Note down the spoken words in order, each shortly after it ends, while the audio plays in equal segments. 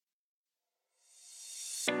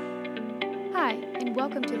Hi, and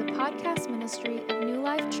welcome to the podcast ministry of New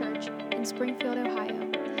Life Church in Springfield, Ohio.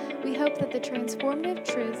 We hope that the transformative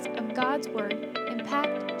truths of God's Word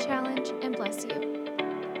impact, challenge, and bless you.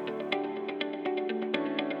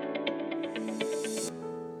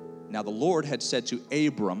 Now the Lord had said to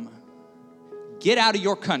Abram, get out of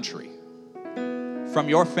your country, from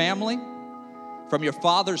your family, from your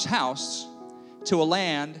father's house, to a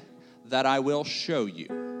land that I will show you.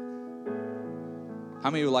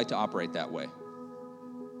 How many would like to operate that way?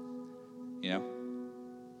 You know?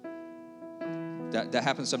 That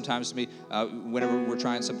happens sometimes to me whenever we're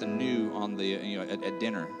trying something new on the at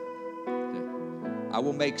dinner. I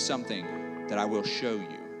will make something that I will show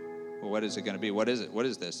you. Well, what is it going to be? What is it? What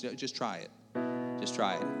is this? Just try it. Just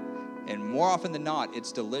try it. And more often than not,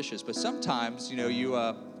 it's delicious. But sometimes,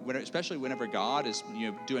 especially whenever God is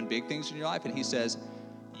doing big things in your life, and He says,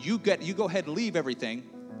 you go ahead and leave everything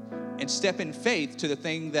and step in faith to the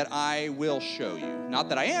thing that I will show you. Not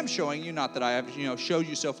that I am showing you, not that I have showed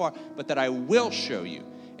you so far, but that I will show you.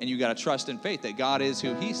 And you got to trust in faith that God is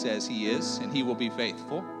who He says He is, and He will be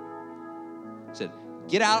faithful. He said,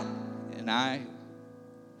 get out, and I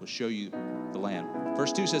will show you the land.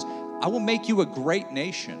 Verse 2 says, I will make you a great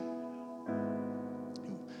nation.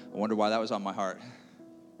 I wonder why that was on my heart.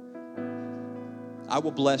 I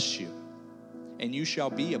will bless you, and you shall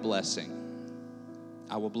be a blessing.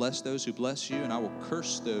 I will bless those who bless you, and I will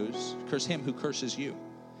curse him who curses you.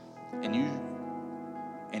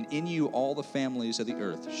 And in you all the families of the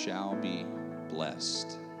earth shall be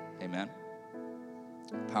blessed. Amen.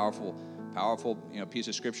 Powerful piece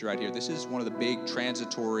of scripture right here. This is one of the big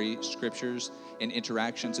transitory scriptures and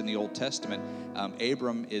interactions in the Old Testament.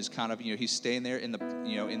 Abram is kind of, he's staying there in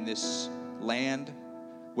in this land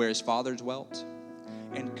where his father dwelt.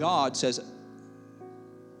 And God says,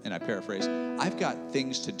 and I paraphrase, I've got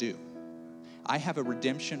things to do. I have a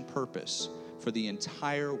redemption purpose for the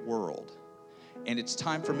entire world. And it's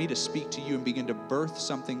time for me to speak to you and begin to birth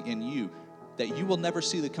something in you that you will never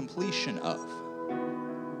see the completion of.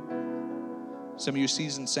 Some of you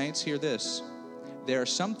seasoned saints, hear this. There are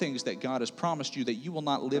some things that God has promised you that you will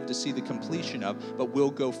not live to see the completion of, but will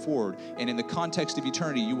go forward. And in the context of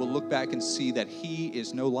eternity, you will look back and see that He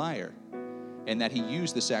is no liar. And that He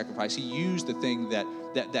used the sacrifice. He used the thing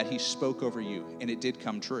that He spoke over you. And it did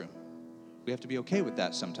come true. We have to be okay with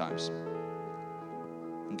that sometimes.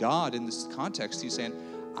 And God, in this context, He's saying,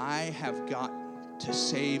 I have got to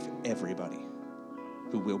save everybody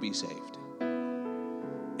who will be saved.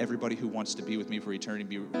 Everybody who wants to be with me for eternity,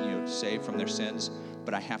 be saved from their sins,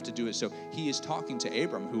 but I have to do it. So He is talking to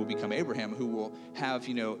Abram, who will become Abraham, who will have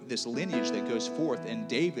this lineage that goes forth. And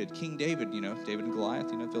David, King David, David and Goliath,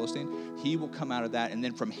 Philistine, he will come out of that, and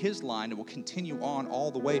then from his line it will continue on all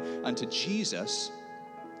the way unto Jesus,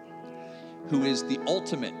 who is the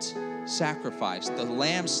ultimate sacrifice, the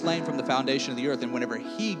lamb slain from the foundation of the earth. And whenever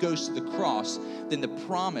He goes to the cross, then the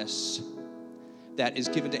promise that is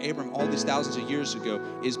given to Abram all these thousands of years ago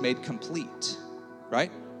is made complete,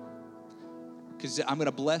 right? Because I'm going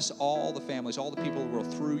to bless all the families, all the people of the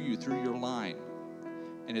world through you, through your line.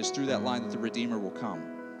 And it's through that line that the Redeemer will come.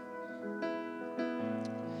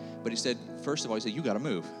 But He said, first of all, He said, you got to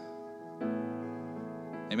move.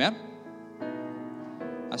 Amen?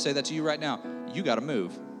 I say that to you right now. You got to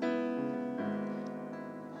move.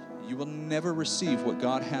 You will never receive what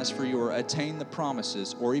God has for you or attain the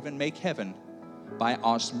promises or even make heaven by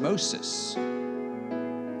osmosis.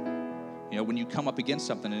 When you come up against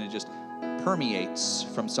something and it just permeates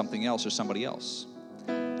from something else or somebody else.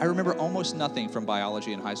 I remember almost nothing from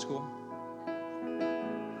biology in high school.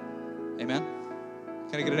 Amen?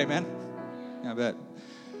 Can I get an amen? Yeah, I bet.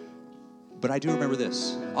 But I do remember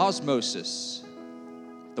this. Osmosis.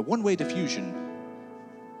 The one-way diffusion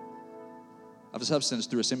of a substance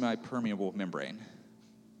through a semi-permeable membrane.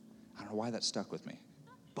 I don't know why that stuck with me.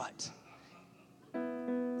 But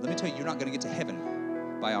let me tell you, you're not going to get to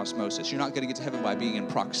heaven by osmosis. You're not going to get to heaven by being in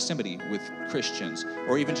proximity with Christians,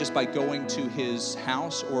 or even just by going to His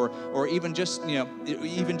house, or even just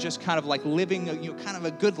kind of like living kind of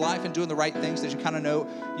a good life and doing the right things that you kind of know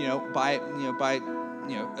by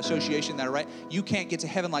association that are right. You can't get to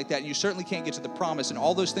heaven like that, and you certainly can't get to the promise and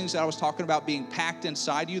all those things that I was talking about being packed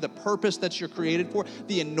inside you, the purpose that you're created for,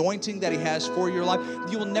 the anointing that He has for your life.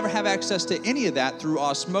 You will never have access to any of that through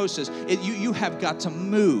osmosis. You have got to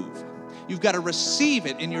move. You've got to receive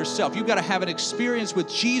it in yourself. You've got to have an experience with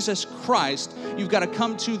Jesus Christ. You've got to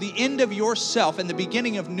come to the end of yourself and the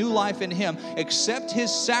beginning of new life in Him. Accept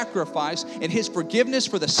His sacrifice and His forgiveness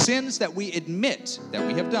for the sins that we admit that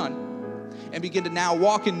we have done, and begin to now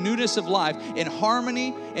walk in newness of life, in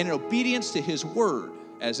harmony and in obedience to His Word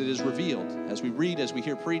as it is revealed, as we read, as we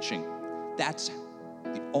hear preaching. That's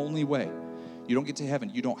the only way. You don't get to heaven.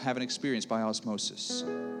 You don't have an experience by osmosis.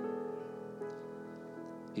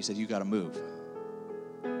 He said, you got to move.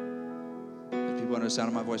 If people under the sound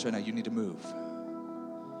of my voice right now, you need to move.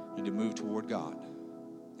 You need to move toward God.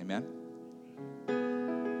 Amen?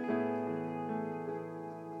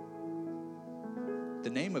 The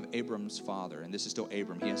name of Abram's father, and this is still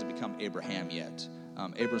Abram. He hasn't become Abraham yet.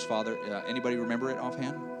 Abram's father, anybody remember it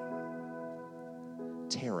offhand?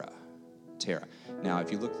 Terah. Now,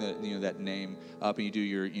 if you look that name up and you do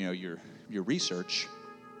your research,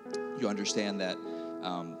 you understand that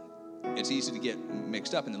it's easy to get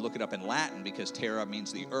mixed up and then look it up in Latin because Terra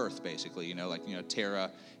means the earth, basically. Terra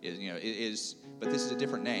is, but this is a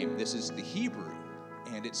different name. This is the Hebrew,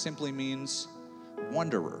 and it simply means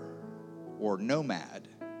wanderer or nomad.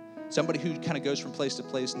 Somebody who kind of goes from place to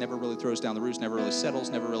place, never really throws down the roots, never really settles,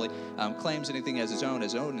 never really claims anything as his own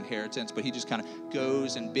inheritance, but he just kind of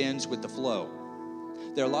goes and bends with the flow.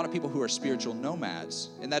 There are a lot of people who are spiritual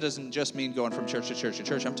nomads, and that doesn't just mean going from church to church to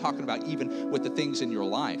church. I'm talking about even with the things in your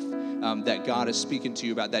life that God is speaking to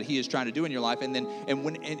you about, that He is trying to do in your life, and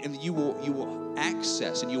you will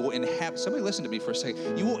access and you will inhabit. Somebody listen to me for a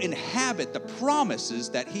second. You will inhabit the promises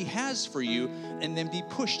that He has for you, and then be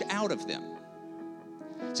pushed out of them.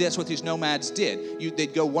 See, that's what these nomads did.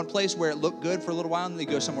 They'd go one place where it looked good for a little while, and they'd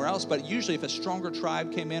go somewhere else. But usually, if a stronger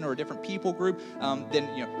tribe came in or a different people group, then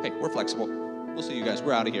hey, we're flexible. We'll see you guys.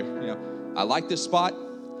 We're out of here. I like this spot.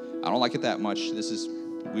 I don't like it that much.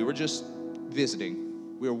 We were just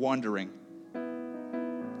visiting. We were wandering.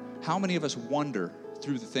 How many of us wander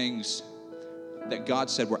through the things that God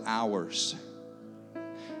said were ours?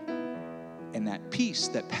 And that peace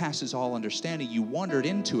that passes all understanding, you wandered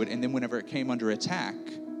into it, and then whenever it came under attack,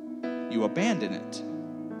 you abandoned it.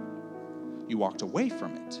 You walked away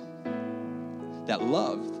from it. That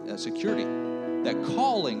love, that security, that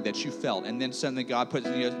calling that you felt, and then suddenly God put,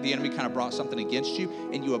 the enemy kind of brought something against you,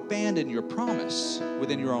 and you abandoned your promise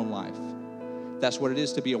within your own life. That's what it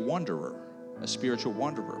is to be a wanderer, a spiritual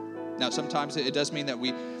wanderer. Now, sometimes it does mean that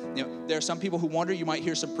there are some people who wander. You might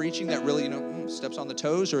hear some preaching that really, steps on the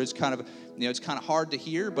toes, or it's kind of, it's kind of hard to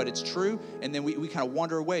hear, but it's true. And then we kind of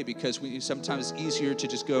wander away because sometimes it's easier to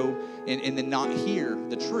just go and then not hear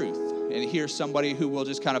the truth and hear somebody who will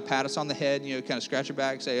just kind of pat us on the head, kind of scratch your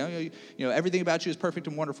back, say, everything about you is perfect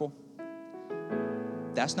and wonderful.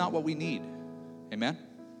 That's not what we need. Amen?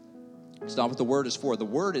 It's not what the Word is for. The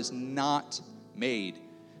Word is not made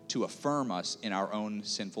to affirm us in our own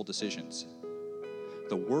sinful decisions.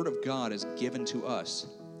 The Word of God is given to us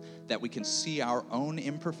that we can see our own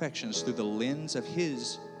imperfections through the lens of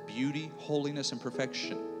His beauty, holiness, and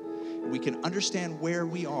perfection. We can understand where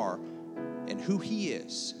we are and who He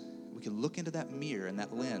is. We can look into that mirror and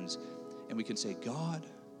that lens, and we can say, God,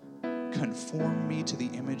 conform me to the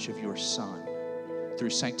image of your Son through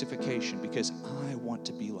sanctification, because I want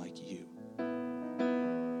to be like you.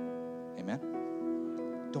 Amen?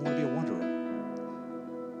 Don't want to be a wanderer.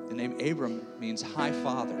 The name Abram means high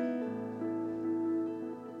father.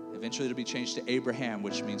 Eventually it'll be changed to Abraham,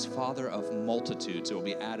 which means father of multitudes. It will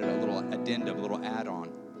be added a little addendum, a little add-on.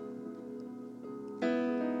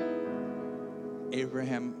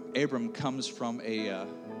 Abram comes from a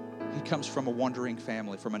wandering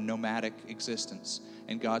family, from a nomadic existence.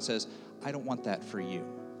 And God says, I don't want that for you.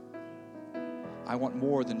 I want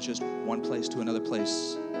more than just one place to another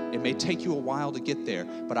place. It may take you a while to get there,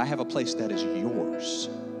 but I have a place that is yours,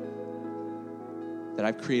 that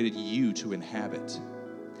I've created you to inhabit.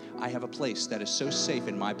 I have a place that is so safe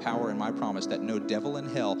in my power and my promise that no devil in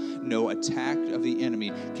hell, no attack of the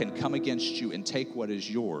enemy can come against you and take what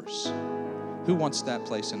is yours. Who wants that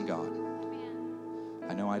place in God?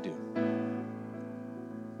 I know I do.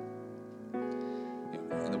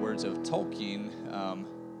 In the words of Tolkien, I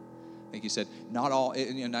think he said, not all,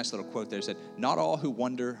 a nice little quote there, said, not all who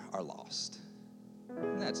wander are lost.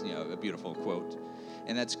 And that's, a beautiful quote.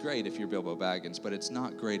 And that's great if you're Bilbo Baggins, but it's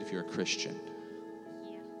not great if you're a Christian.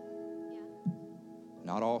 Yeah.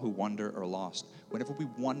 Not all who wander are lost. Whenever we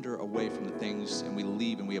wander away from the things and we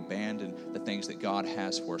leave and we abandon the things that God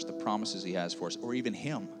has for us, the promises He has for us, or even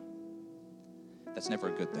Him, that's never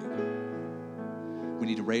a good thing. We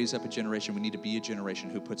need to raise up a generation. We need to be a generation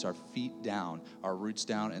who puts our feet down, our roots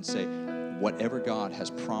down, and say, whatever God has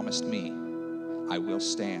promised me, I will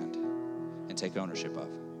stand and take ownership of.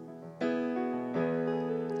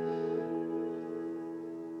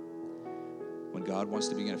 When God wants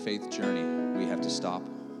to begin a faith journey, we have to stop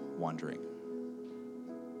wandering.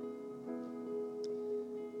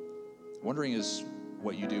 Wandering is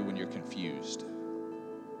what you do when you're confused.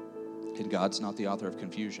 And God's not the author of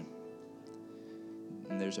confusion.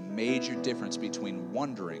 And there's a major difference between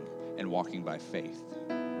wondering and walking by faith.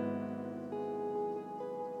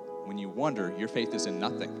 When you wonder, your faith is in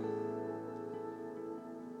nothing.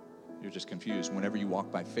 You're just confused. Whenever you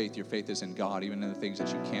walk by faith, your faith is in God, even in the things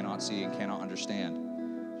that you cannot see and cannot understand.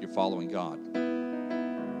 You're following God.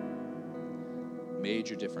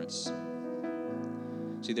 Major difference.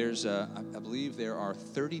 See, I believe there are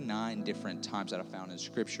 39 different times that I found in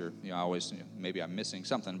Scripture. Maybe I'm missing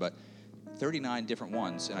something, but 39 different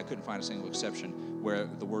ones, and I couldn't find a single exception, where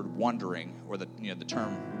the word wondering, or the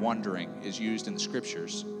term wondering, is used in the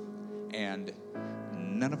Scriptures, and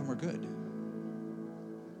none of them are good.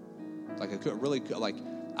 I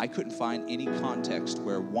couldn't find any context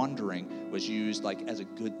where wondering was used as a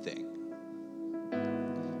good thing.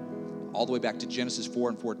 All the way back to Genesis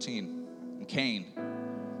 4:14, and Cain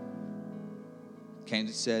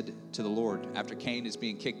said to the Lord, after Cain is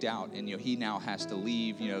being kicked out, and he now has to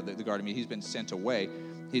leave the Garden of Eden, he's been sent away.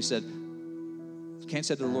 Cain said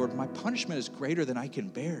to the Lord, "My punishment is greater than I can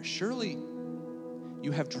bear. Surely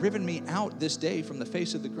you have driven me out this day from the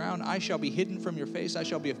face of the ground. I shall be hidden from your face. I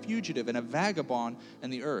shall be a fugitive and a vagabond in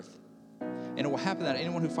the earth. And it will happen that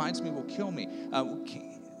anyone who finds me will kill me."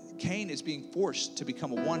 Cain is being forced to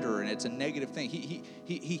become a wanderer, and it's a negative thing.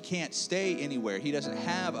 He can't stay anywhere. He doesn't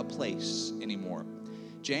have a place anymore.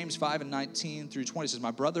 James 5:19-20 says,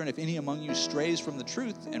 "My brother, and if any among you strays from the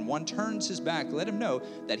truth, and one turns his back, let him know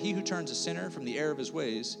that he who turns a sinner from the error of his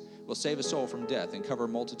ways will save a soul from death and cover a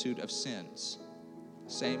multitude of sins."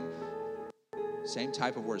 Same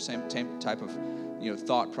type of word, same type of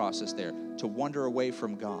thought process there. To wander away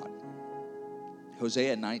from God.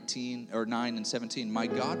 Hosea 9:17, "My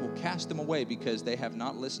God will cast them away because they have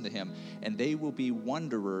not listened to him, and they will be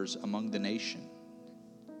wanderers among the nation."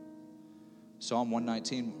 Psalm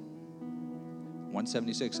 119,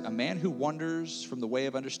 176, "A man who wanders from the way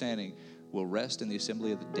of understanding will rest in the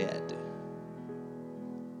assembly of the dead."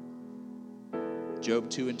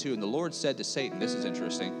 Job 2:2, "And the Lord said to Satan," this is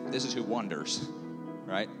interesting, this is who wanders,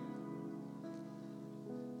 right?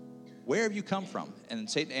 "Where have you come from?" And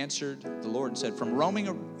Satan answered the Lord and said, "From roaming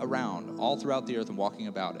around all throughout the earth and walking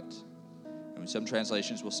about it." And some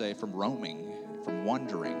translations will say from roaming, from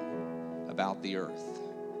wandering about the earth.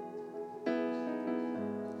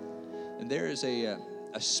 And there is a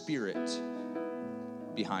spirit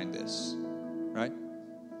behind this, right?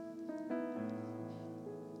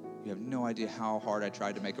 You have no idea how hard I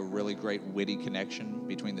tried to make a really great witty connection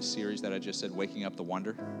between the series that I just said, Waking Up the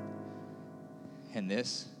Wonder, and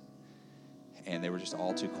this. And they were just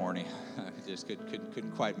all too corny. I just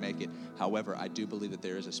couldn't quite make it. However, I do believe that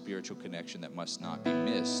there is a spiritual connection that must not be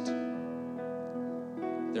missed.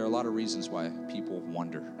 There are a lot of reasons why people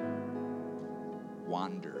wander.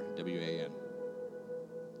 Wander, W-A-N.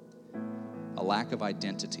 A lack of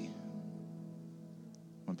identity.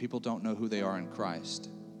 When people don't know who they are in Christ.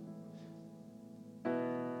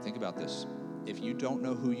 Think about this. If you don't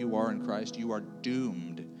know who you are in Christ, you are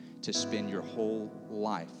doomed to spend your whole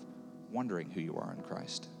life wondering who you are in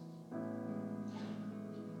Christ.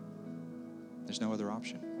 There's no other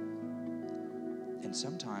option. And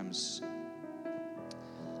sometimes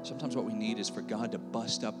what we need is for God to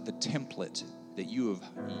bust up the template that you have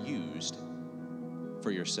used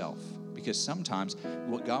for yourself. Because sometimes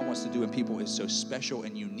what God wants to do in people is so special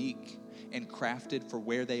and unique and crafted for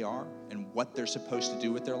where they are and what they're supposed to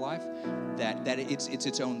do with their life, that it's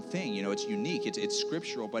its own thing. It's unique, it's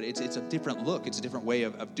scriptural, but it's a different look, it's a different way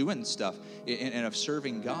of doing stuff and of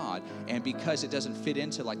serving God. And because it doesn't fit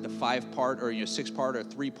into the 5-part or 6-part or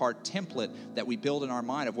 3-part template that we build in our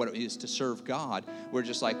mind of what it is to serve God, we're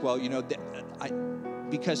just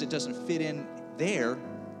because it doesn't fit in there,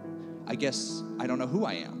 I guess I don't know who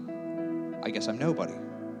I am. I guess I'm nobody.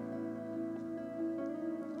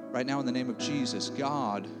 Right now, in the name of Jesus,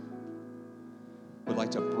 God would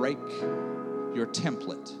like to break your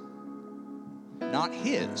template. Not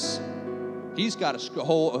his. He's got a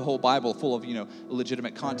whole Bible full of,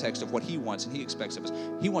 legitimate context of what he wants and he expects of us.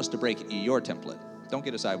 He wants to break your template. Don't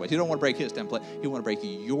get it sideways. He don't want to break his template. He wants to break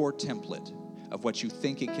your template of what you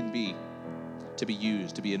think it can be to be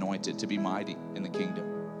used, to be anointed, to be mighty in the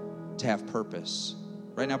kingdom, to have purpose.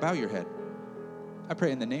 Right now, bow your head. I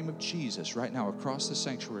pray in the name of Jesus right now across the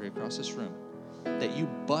sanctuary, across this room, that you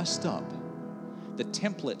bust up the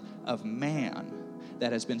template of man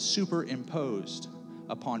that has been superimposed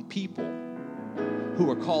upon people who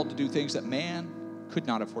are called to do things that man could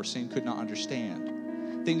not have foreseen, could not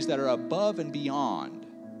understand. Things that are above and beyond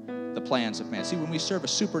the plans of man. See, when we serve a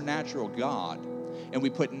supernatural God and we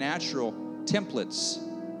put natural templates,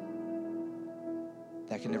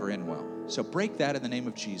 that can never end well. So break that in the name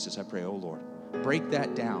of Jesus, I pray, oh Lord. Break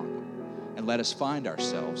that down and and let us find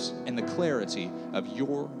ourselves in the clarity of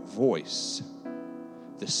your voice,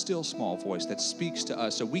 the still small voice that speaks to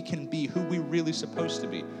us so we can be who we're really supposed to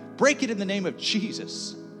be. Break it in the name of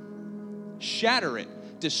Jesus. Shatter it.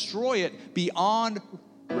 Destroy it beyond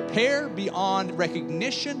repair, beyond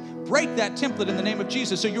recognition. Break that template in the name of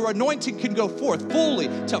Jesus so your anointing can go forth fully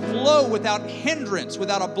to flow without hindrance,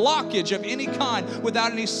 without a blockage of any kind,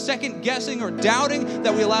 without any second guessing or doubting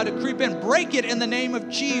that we allow to creep in. Break it in the name of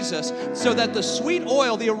Jesus so that the sweet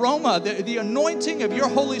oil, the aroma, the anointing of your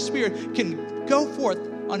Holy Spirit can go forth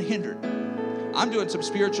unhindered. I'm doing some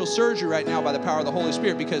spiritual surgery right now by the power of the Holy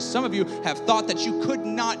Spirit because some of you have thought that you could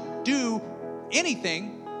not do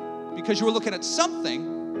anything because you were looking at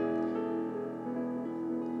something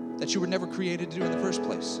that you were never created to do in the first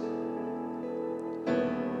place.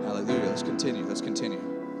 Hallelujah. Let's continue.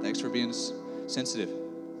 Thanks for being sensitive.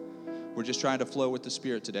 We're just trying to flow with the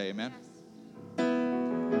Spirit today. Amen.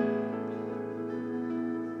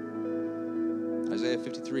 Isaiah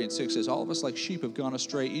 53:6 says, all of us like sheep have gone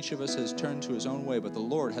astray. Each of us has turned to his own way, but the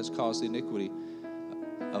Lord has caused the iniquity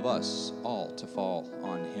of us all to fall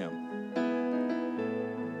on him.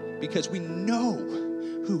 Because we know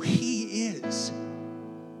who he is,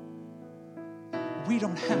 we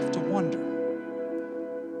don't have to wonder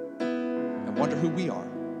and wonder who we are.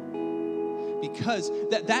 Because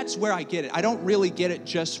that's where I get it. I don't really get it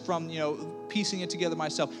just from, piecing it together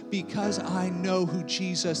myself. Because I know who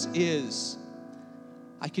Jesus is,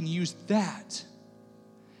 I can use that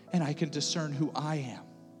and I can discern who I am.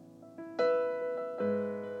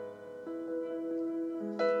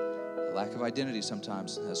 A lack of identity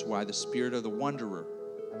sometimes. That's why the spirit of the wanderer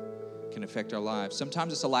can affect our lives.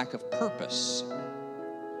 Sometimes it's a lack of purpose.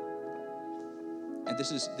 And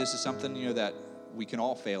this is something, that we can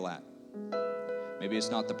all fail at. Maybe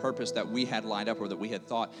it's not the purpose that we had lined up or that we had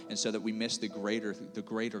thought, and so that we miss the greater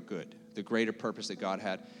good, the greater purpose that God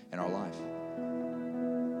had in our life.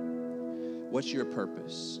 What's your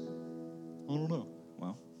purpose? I don't know.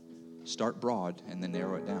 Well, start broad and then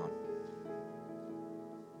narrow it down.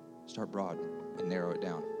 Start broad and narrow it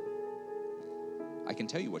down. I can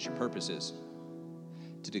tell you what your purpose is.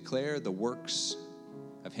 To declare the works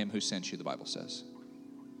of him who sent you, the Bible says.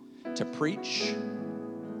 To preach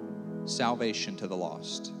salvation to the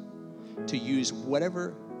lost. To use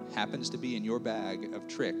whatever happens to be in your bag of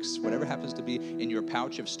tricks, whatever happens to be in your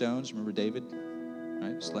pouch of stones. Remember David,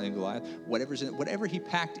 right? Slaying Goliath. Whatever he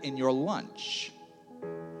packed in your lunch,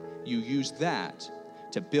 you use that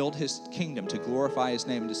to build his kingdom, to glorify his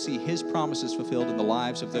name, and to see his promises fulfilled in the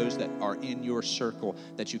lives of those that are in your circle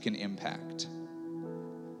that you can impact.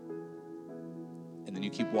 And then you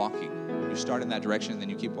keep walking. You start in that direction, and then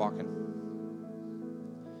you keep walking.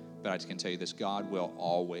 But I can tell you this, God will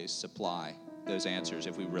always supply those answers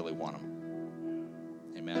if we really want them.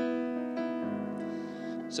 Amen.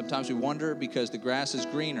 Sometimes we wonder because the grass is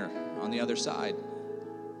greener on the other side.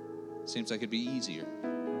 It seems like it'd be easier.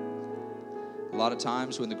 A lot of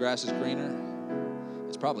times when the grass is greener,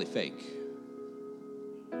 it's probably fake.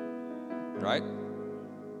 Right?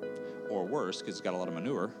 Or worse, because it's got a lot of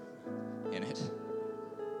manure in it.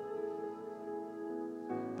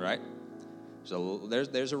 Right? So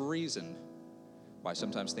there's a reason why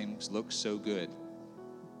sometimes things look so good.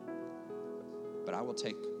 But I will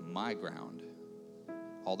take my ground,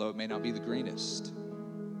 although it may not be the greenest,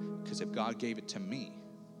 because if God gave it to me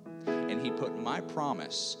and he put my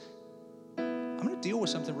promise, I'm going to deal with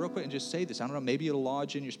something real quick and just say this. I don't know, maybe it'll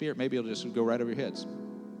lodge in your spirit. Maybe it'll just go right over your heads.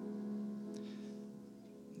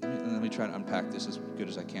 Let me try to unpack this as good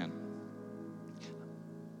as I can.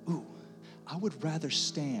 Ooh, I would rather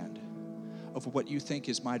stand over what you think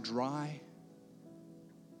is my dry,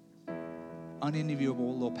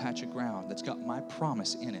 unenviable little patch of ground that's got my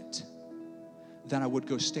promise in it than I would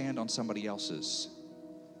go stand on somebody else's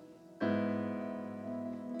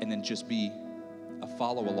and then just be a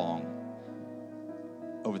follow-along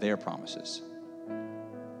over their promises.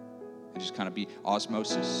 And just kind of be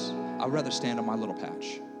osmosis. I'd rather stand on my little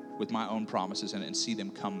patch with my own promises in it and see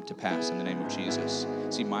them come to pass in the name of Jesus.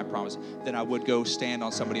 See my promise. Than I would go stand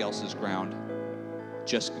on somebody else's ground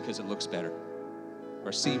just because it looks better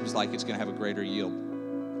or seems like it's going to have a greater yield.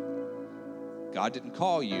 God didn't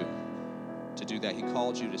call you to do that. He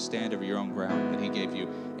called you to stand over your own ground that he gave you.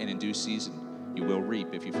 And in due season, you will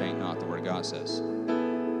reap if you faint not, the word of God says.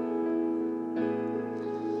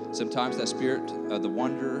 Sometimes that spirit of the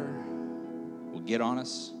wanderer will get on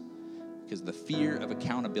us because of the fear of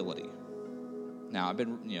accountability. Now, I've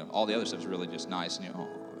been, all the other stuff is really just nice. And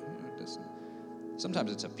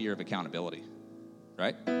sometimes it's a fear of accountability,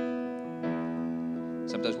 right?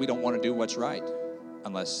 Sometimes we don't want to do what's right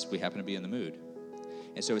unless we happen to be in the mood.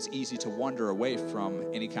 And so it's easy to wander away from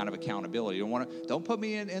any kind of accountability. Don't put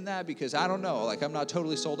me in that because I don't know. Like, I'm not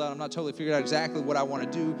totally sold out. I'm not totally figured out exactly what I want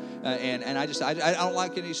to do. And I don't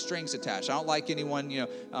like any strings attached. I don't like anyone,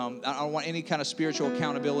 I don't want any kind of spiritual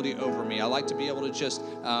accountability over me. I like to be able to just,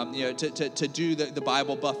 to do the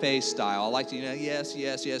Bible buffet style. I like to, yes,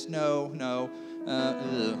 no, no,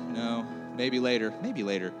 maybe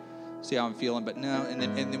later. See how I'm feeling, but no. And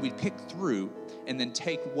then we pick through and then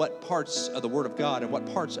take what parts of the Word of God and what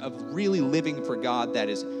parts of really living for God that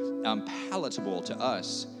is palatable to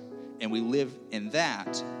us, and we live in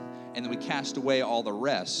that, and then we cast away all the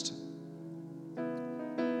rest.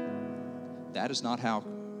 That is not how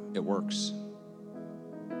it works.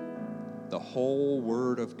 The whole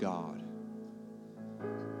Word of God.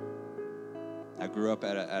 I grew up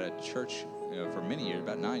at a church for many years,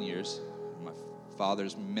 about 9 years. My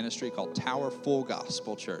father's ministry called Tower Full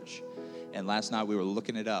Gospel Church. And last night we were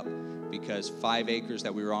looking it up because 5 acres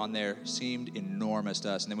that we were on there seemed enormous to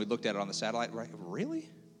us. And then we looked at it on the satellite. Right? Really?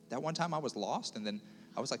 That one time I was lost and then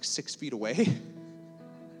I was like 6 feet away.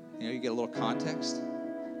 You get a little context.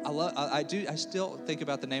 I still think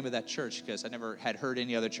about the name of that church because I never had heard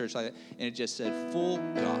any other church like that. And it just said full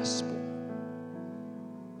gospel.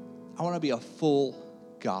 I want to be a full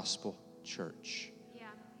gospel church. Yeah.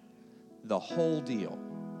 The whole deal.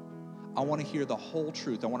 I want to hear the whole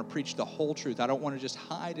truth. I want to preach the whole truth. I don't want to just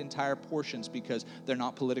hide entire portions because they're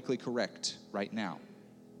not politically correct right now.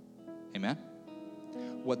 Amen?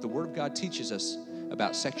 What the Word of God teaches us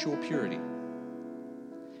about sexual purity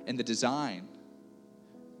and the design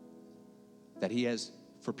that He has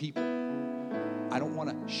for people, I don't want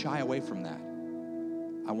to shy away from that.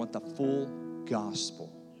 I want the full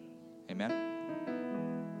gospel. Amen?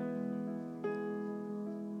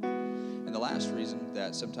 And the last reason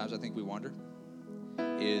that sometimes I think we wonder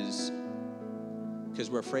is because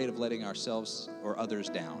we're afraid of letting ourselves or others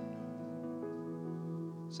down.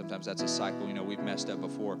 Sometimes that's a cycle. We've messed up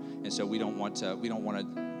before, and so we don't want to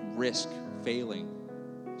risk failing,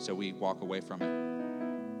 so we walk away from it.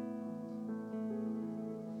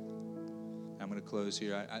 I'm going to close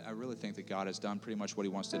here. I really think that God has done pretty much what He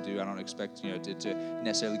wants to do. I don't expect to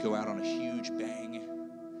necessarily go out on a huge bang,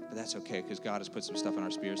 but that's okay because God has put some stuff in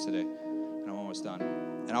our spirits today. And I'm almost done.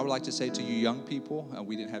 And I would like to say to you young people,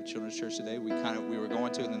 we didn't have children's church today. We were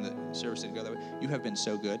going to, and then the service didn't go that way. You have been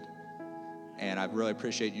so good. And I really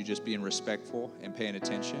appreciate you just being respectful and paying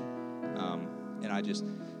attention. And I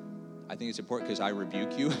think it's important because I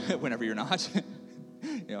rebuke you whenever you're not.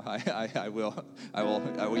 I will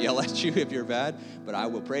yell at you if you're bad, but I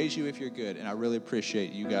will praise you if you're good. And I really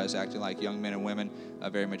appreciate you guys acting like young men and women,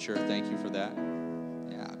 very mature. Thank you for that.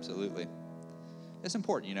 Yeah, absolutely. It's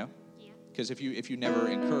important, Because if you never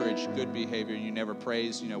encourage good behavior, you never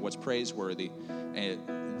praise, what's praiseworthy,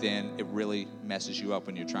 then it really messes you up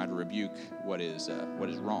when you're trying to rebuke what is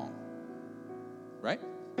wrong. Right?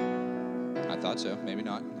 I thought so. Maybe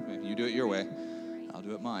not. You do it your way. I'll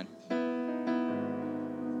do it mine.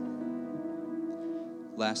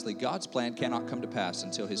 Lastly, God's plan cannot come to pass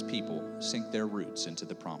until His people sink their roots into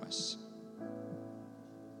the promise.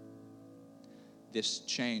 This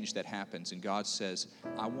change that happens, and God says,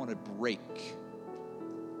 I want to break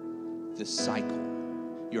the cycle.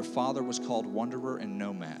 Your father was called wanderer and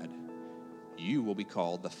nomad. You will be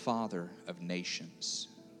called the father of nations.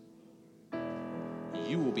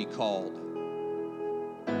 You will be called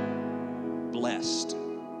blessed.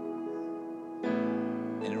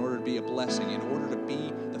 And in order to be a blessing, in order to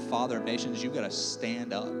be the father of nations, you've got to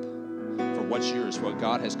stand up for what's yours, what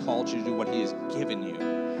God has called you to do, what He has given you.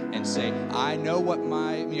 And say, I know what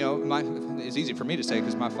it's easy for me to say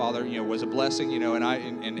because my father, was a blessing,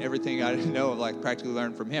 and everything I know, practically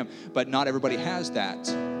learned from him. But not everybody has that.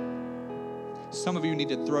 Some of you need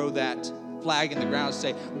to throw that flag in the ground and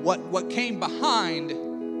say, what came behind,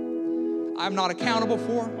 I'm not accountable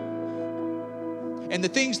for. And the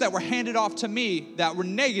things that were handed off to me that were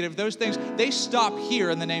negative, those things, they stop here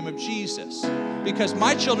in the name of Jesus. Because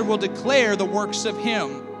my children will declare the works of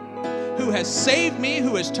Him who has saved me,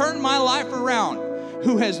 who has turned my life around,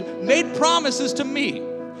 who has made promises to me.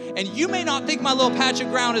 And you may not think my little patch of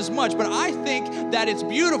ground is much, but I think that it's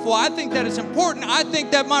beautiful. I think that it's important. I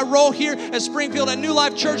think that my role here at Springfield at New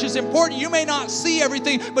Life Church is important. You may not see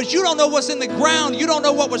everything, but you don't know what's in the ground. You don't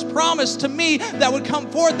know what was promised to me that would come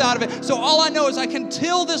forth out of it. So all I know is I can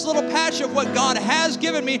till this little patch of what God has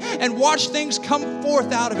given me and watch things come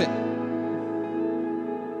forth out of it.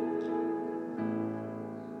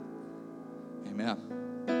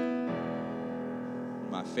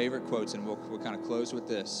 My favorite quotes, and we'll kind of close with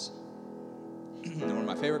this. One of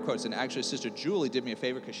my favorite quotes, and actually Sister Julie did me a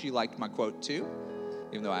favor because she liked my quote too,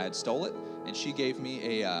 even though I had stole it. And she gave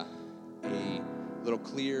me a little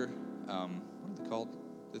clear, what are they called?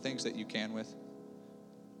 The things that you can with?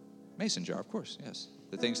 Mason jar, of course, yes.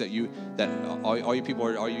 The things that all you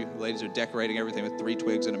people, all you ladies are decorating everything with 3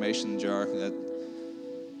 twigs in a mason jar.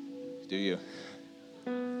 Do you?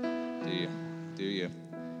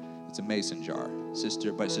 It's a mason jar.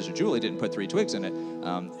 But Sister Julie didn't put 3 twigs in it.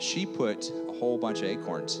 She put a whole bunch of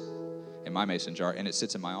acorns in my mason jar, and it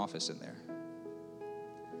sits in my office in there.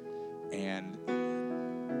 And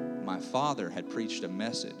my father had preached a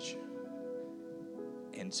message.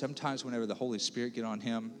 And sometimes whenever the Holy Spirit get on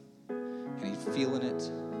him, and he's feeling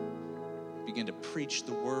it, begin to preach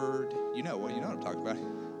the word. You know what I'm talking about.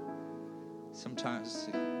 Sometimes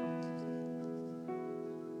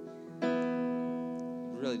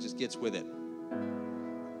really just gets with it.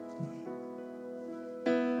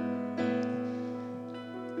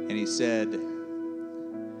 And he said,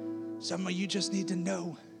 some of you just need to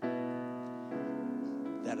know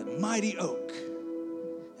that a mighty oak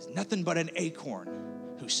is nothing but an acorn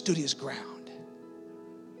who stood his ground.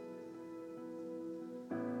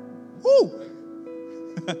 Woo!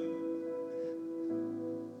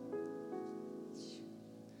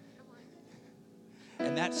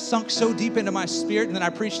 And that sunk so deep into my spirit, and then I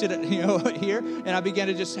preached it, here, and I began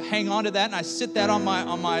to just hang on to that, and I sit that on my,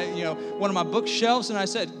 one of my bookshelves, and I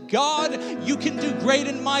said, God, you can do great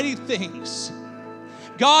and mighty things.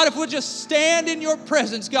 God, if we'll just stand in your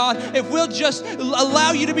presence, God, if we'll just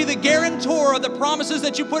allow you to be the guarantor of the promises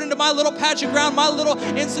that you put into my little patch of ground, my little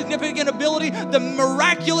insignificant ability, the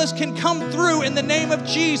miraculous can come through in the name of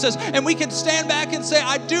Jesus. And we can stand back and say,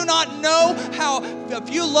 I do not know how a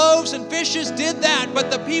few loaves and fishes did that,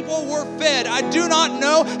 but the people were fed. I do not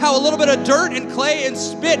know how a little bit of dirt and clay and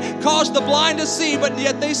spit caused the blind to see, but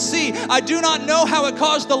yet they see. I do not know how it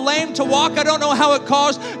caused the lame to walk. I don't know how it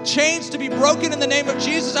caused chains to be broken in the name of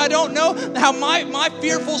Jesus. I don't know how my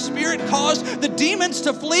fearful spirit caused the demons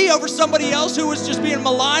to flee over somebody else who was just being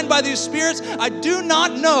maligned by these spirits. I do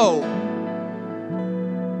not know.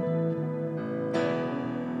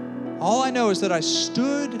 All I know is that I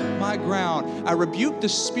stood my ground. I rebuked the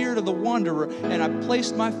spirit of the wanderer, and I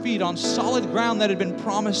placed my feet on solid ground that had been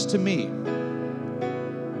promised to me.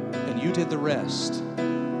 And you did the rest.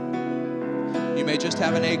 You may just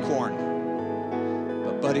have an acorn,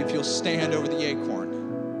 but buddy, if you'll stand over the acorn,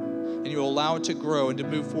 and you allow it to grow and to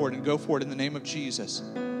move forward and go forward in the name of Jesus,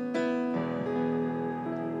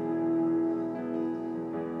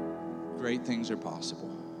 great things are possible.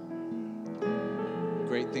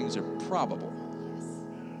 Great things are probable.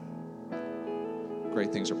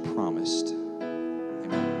 Great things are promised.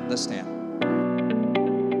 Amen. Let's stand.